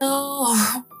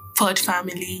Pod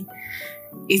family,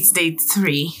 it's day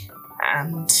 3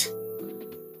 and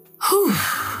whew,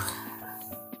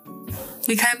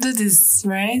 we can do this,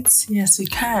 right? Yes, we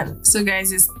can. So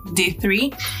guys, it's day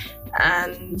 3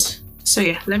 and so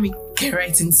yeah, let me get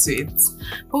right into it.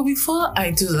 But before I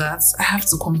do that, I have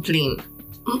to complain.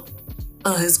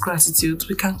 It's gratitude.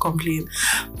 We can't complain.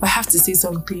 But I have to say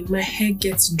something. My hair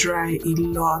gets dry a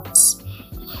lot.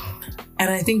 And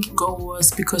I think it got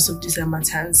worse because of this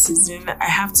Harmattan season. I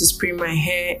have to spray my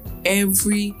hair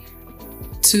every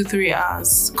 2-3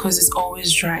 hours because it's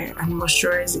always dry and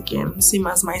moisturize again. Same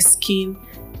as my skin.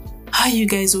 How are you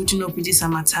guys holding up with this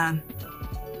Harmattan?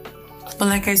 But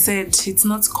like I said, it's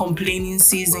not complaining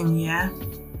season, yeah?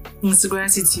 It's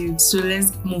gratitude. So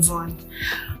let's move on.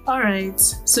 Alright,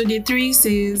 so day 3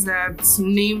 says that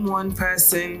name one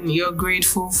person you're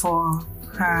grateful for.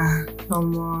 No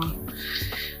more.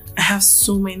 I have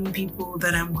so many people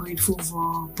that I'm grateful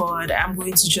for, but I'm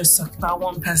going to just talk about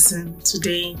one person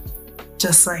today.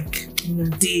 Just like,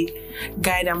 the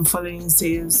guide I'm following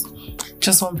says,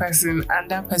 just one person,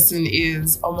 and that person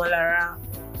is Omolara.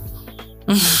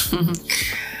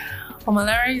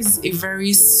 Omolara is a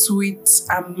very sweet,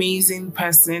 amazing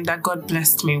person that God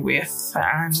blessed me with,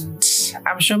 and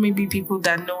I'm sure maybe people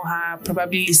that know her,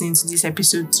 probably listening to this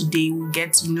episode today, will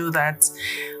get to know that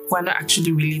we're not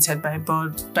actually related by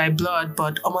blood,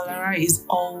 but Omolara is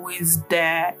always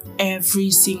there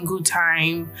every single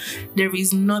time. There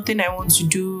is nothing I want to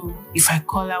do. If I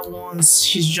call her once,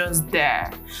 she's just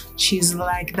there. She's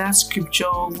like that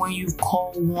scripture, when you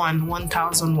call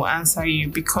 1,000 will answer you,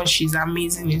 because she's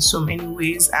amazing in so many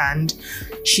ways and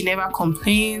she never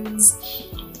complains.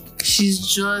 She's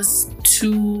just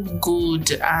too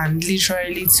good and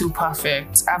literally too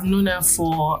perfect. I've known her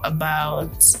for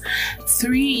about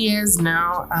 3 years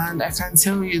now, and I can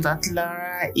tell you that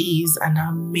Lara is an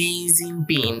amazing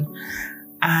being.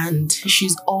 And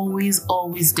she's always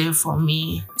there for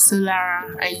me. So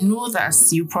Lara, I know that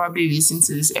you probably listen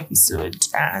to this episode,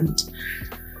 and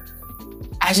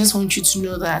I just want you to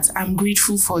know that I'm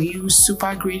grateful for you,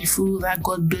 super grateful that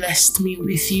God blessed me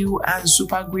with you, and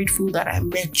super grateful that I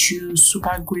met you,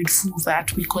 super grateful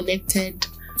that we connected,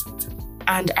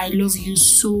 and I love you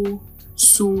so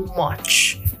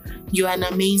much. You're an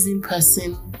amazing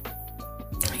person.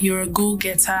 You're a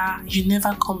go-getter. You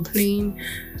never complain.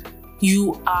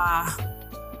 You are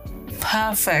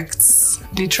perfect,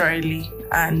 literally,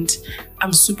 and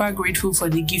I'm super grateful for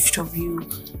the gift of you.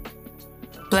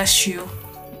 Bless you.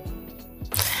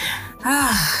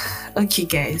 Okay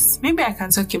guys, maybe I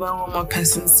can talk about one more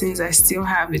person since I still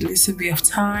have a little bit of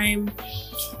time.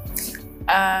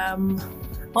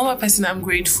 One more person I'm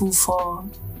grateful for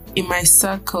in my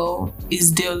circle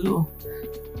is Deolu.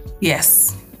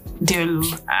 Yes,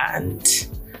 Deolu. And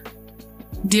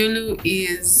Deolu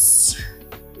is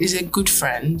a good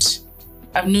friend.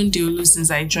 I've known Deolu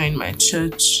since I joined my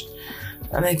church,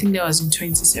 and I think that was in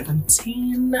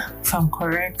 2017, if I'm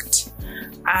correct.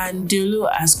 And Deolu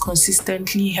has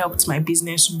consistently helped my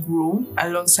business grow,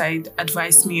 alongside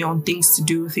advised me on things to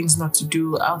do, things not to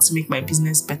do, how to make my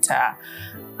business better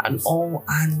and all.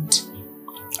 And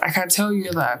I can tell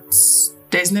you that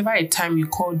there's never a time you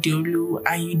call Deolu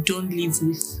and you don't leave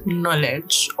with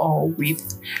knowledge or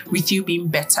with you being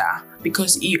better,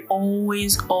 because he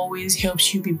always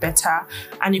helps you be better,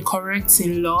 and he corrects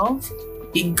in love.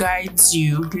 It guides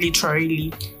you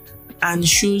literally and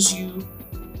shows you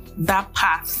that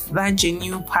path, that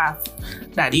genuine path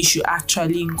that you should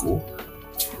actually go.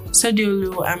 So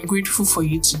Deolu, I'm grateful for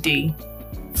you today.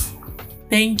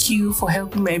 Thank you for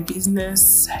helping my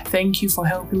business. Thank you for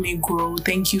helping me grow.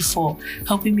 Thank you for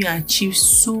helping me achieve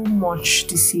so much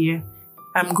this year.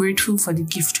 I'm grateful for the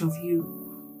gift of you.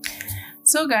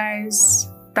 So guys,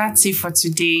 that's it for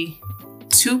today.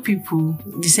 2 people,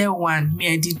 they said 1,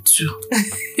 me I did 2.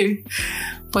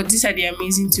 But these are the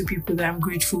amazing 2 people that I'm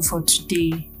grateful for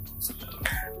today.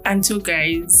 And so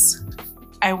guys,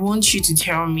 I want you to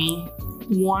tell me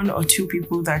 1 or 2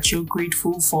 people that you're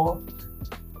grateful for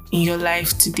in your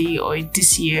life today or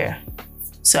this year.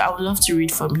 So I would love to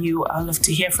read from you. I would love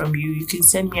to hear from you. You can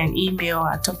send me an email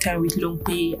at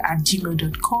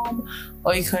talktimewithlongpe@gmail.com,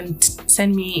 or you can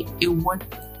send me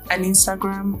an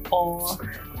Instagram or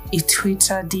a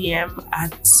Twitter DM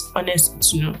at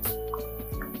honest2know.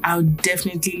 I would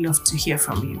definitely love to hear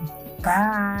from you.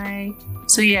 Bye.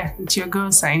 So yeah, it's your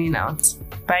girl signing out.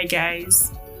 Bye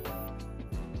guys.